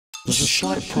There's a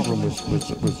slight problem with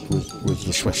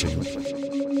the sweating.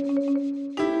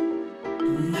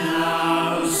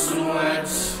 Now sweat.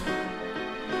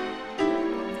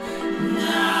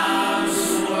 Now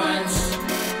sweat.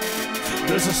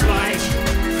 There's a slight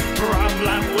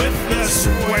problem with the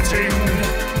sweating.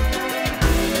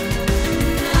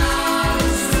 Now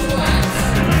sweat.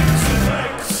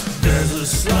 There's a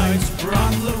slight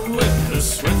problem with the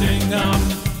sweating.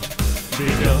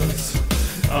 Because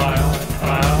I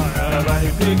have a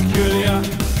peculiar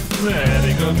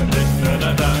medical condition that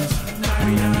I don't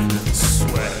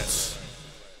sweat.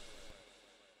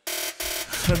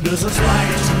 There's a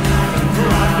slight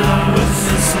problem with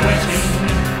the sweating.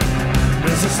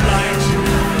 There's a slight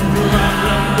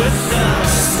problem with the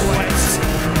sweat.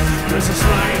 There's a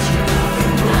slight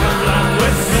problem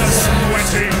with the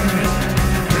sweating.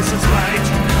 There's a slight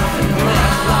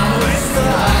problem with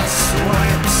the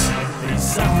sweat.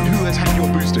 Who has had your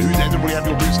booster? Who's everybody had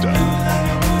your booster?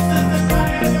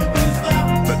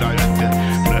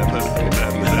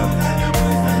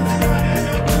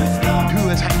 Who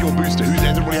has had your booster? Who's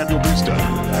everybody had your booster?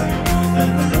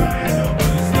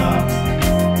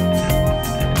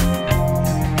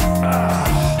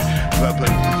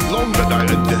 Long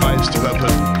device to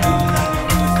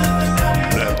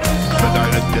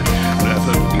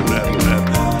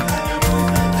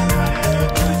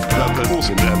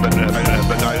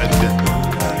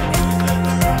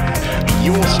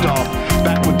your staff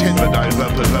back when 10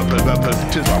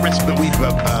 to the rest of the week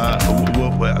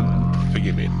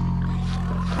forgive me.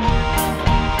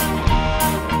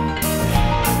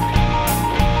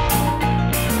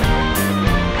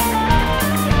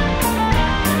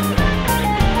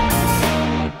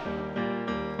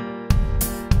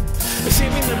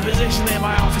 Position in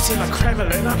my office in a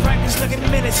Kremlin. I practice looking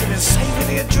militant and saving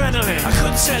the adrenaline. I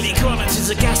couldn't sell you quantities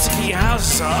of gas to keep your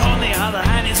house, so on the other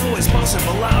hand it's always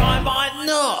possible that I might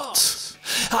not.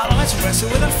 I like to wrestle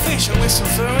with a fish and with some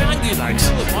furry ungulates.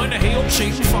 To the point that he or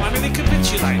she finally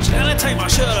capitulates. Then I take my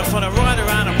shirt off and I ride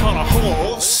around upon a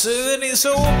horse, and it's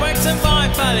all back to my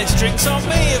palace. Drinks on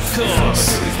me, of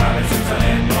course.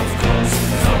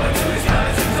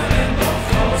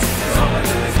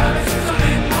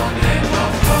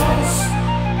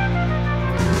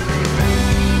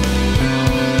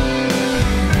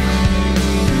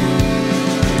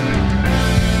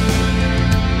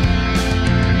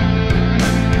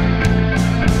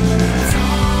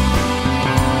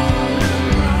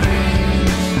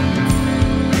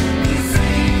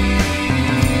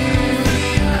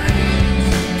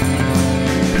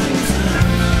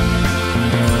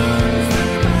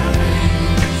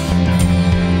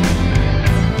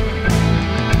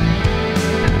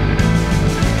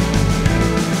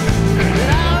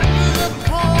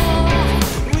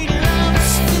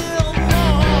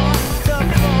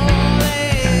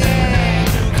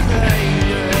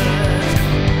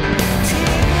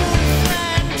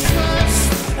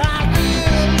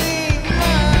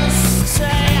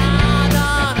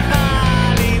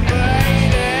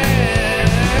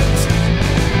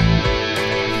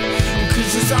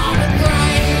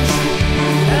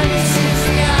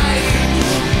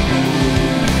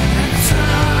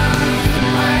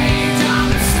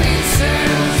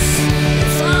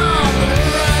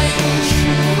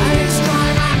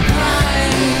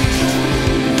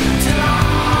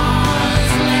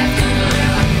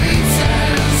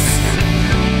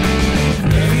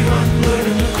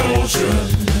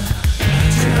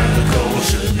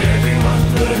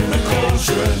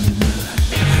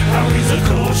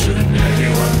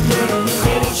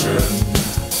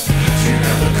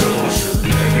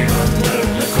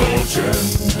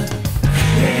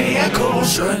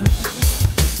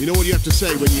 You know what you have to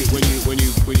say when you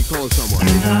call someone.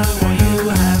 You know what you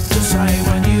have to say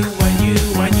when you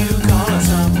call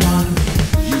someone.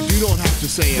 You do not have to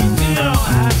say it. You don't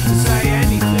have to say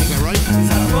anything. Is that right? Is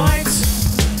that right?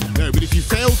 No, but if you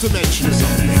fail to mention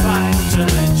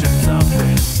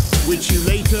something, which you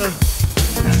later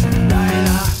rely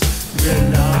on.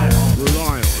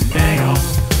 Hang on,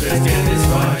 let's get this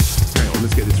right. Hang on,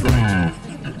 let's get this right.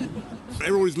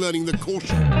 Everybody's learning the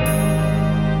caution.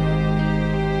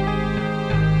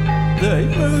 They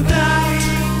moved out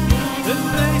and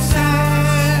they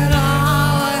said, oh,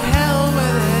 hell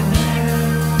with it,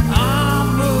 I'll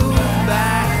move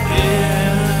back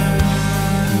in.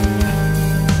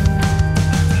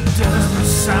 Doesn't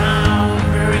sound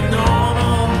very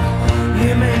normal.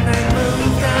 You mean they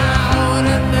moved out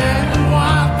and then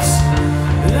what?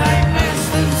 They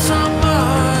missed it so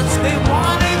much, they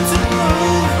wanted to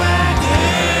move back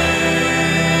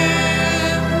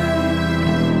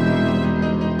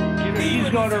in. He's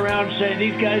going around saying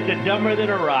these guys are dumber than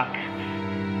a rock.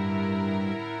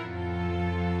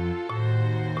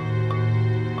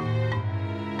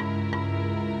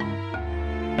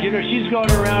 You know, she's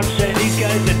going around saying these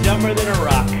guys are dumber than a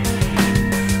rock.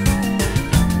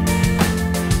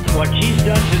 What she's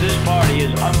done to this party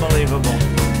is unbelievable.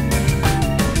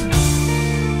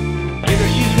 You know,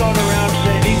 she's going around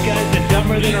saying these guys are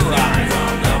dumber than a rock.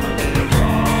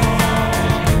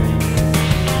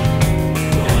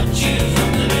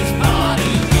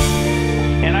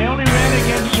 And I only ran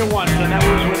against her once, and that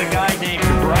was with a guy named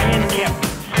Brian Kemp,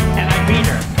 and I beat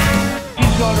her.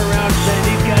 She's going around saying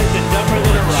these guys are dumber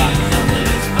than a rock.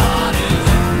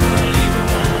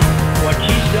 What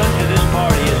she's done to this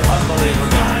party is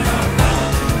unbelievable.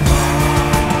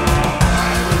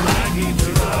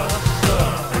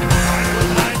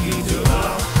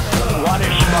 What a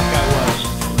schmuck I was.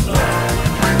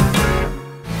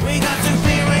 We got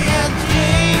superior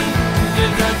genes,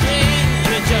 the genes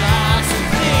which are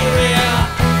superior.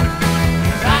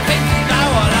 I think you know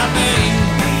what I mean.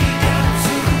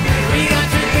 We got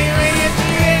superior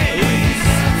genes.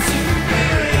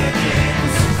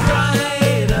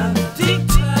 Greater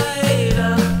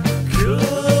dictator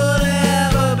could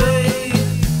ever be.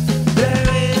 There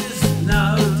is no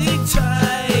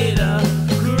dictator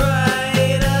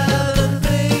greater than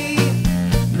me.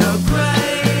 No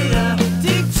greater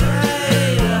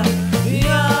dictator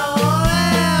you'll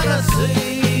ever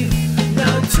see. No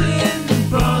tin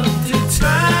pot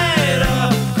dictator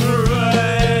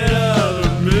greater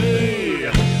than me.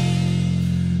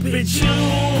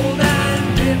 Bejeweled and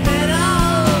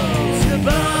bemiddled, the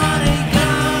body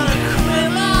gonna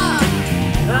quiver.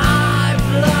 I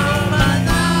blow my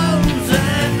nose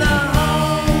and the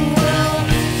whole world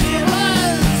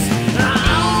shivers. I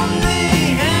only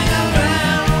hang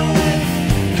around with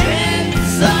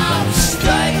heads of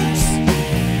states.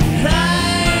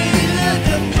 Hey, look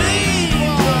at me,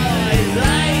 boys,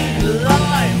 ain't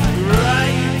life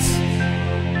great?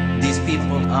 These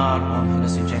people are on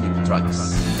hallucinogenic drugs.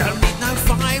 Don't need no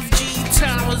 5G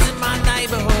towers in my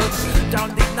neighborhood.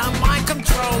 Don't need no mind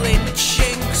controlling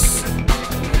chinks.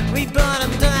 We burn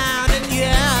them down and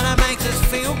yeah, that makes us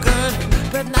feel good.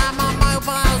 But now my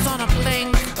mobile's on a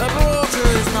blink. The water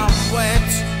is not wet.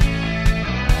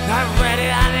 I've read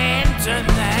it on the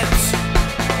internet.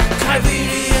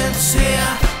 COVIDiots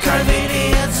here,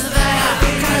 COVIDiots there.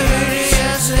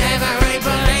 COVIDiots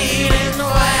everybody in the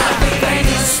world. They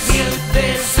dispute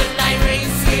this and they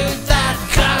refute that.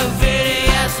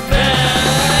 COVIDiots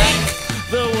make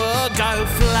the world go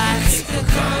flat.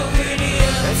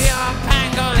 If you're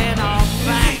pangolin or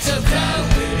back to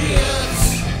COVIDiots.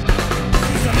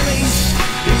 He's the beast,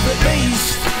 he's the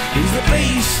beast, he's the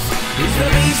beast, he's the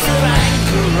beast of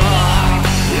Ankara.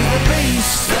 He's the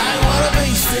beast, I want a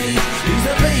beastie. He's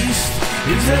the beast,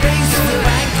 he's the beast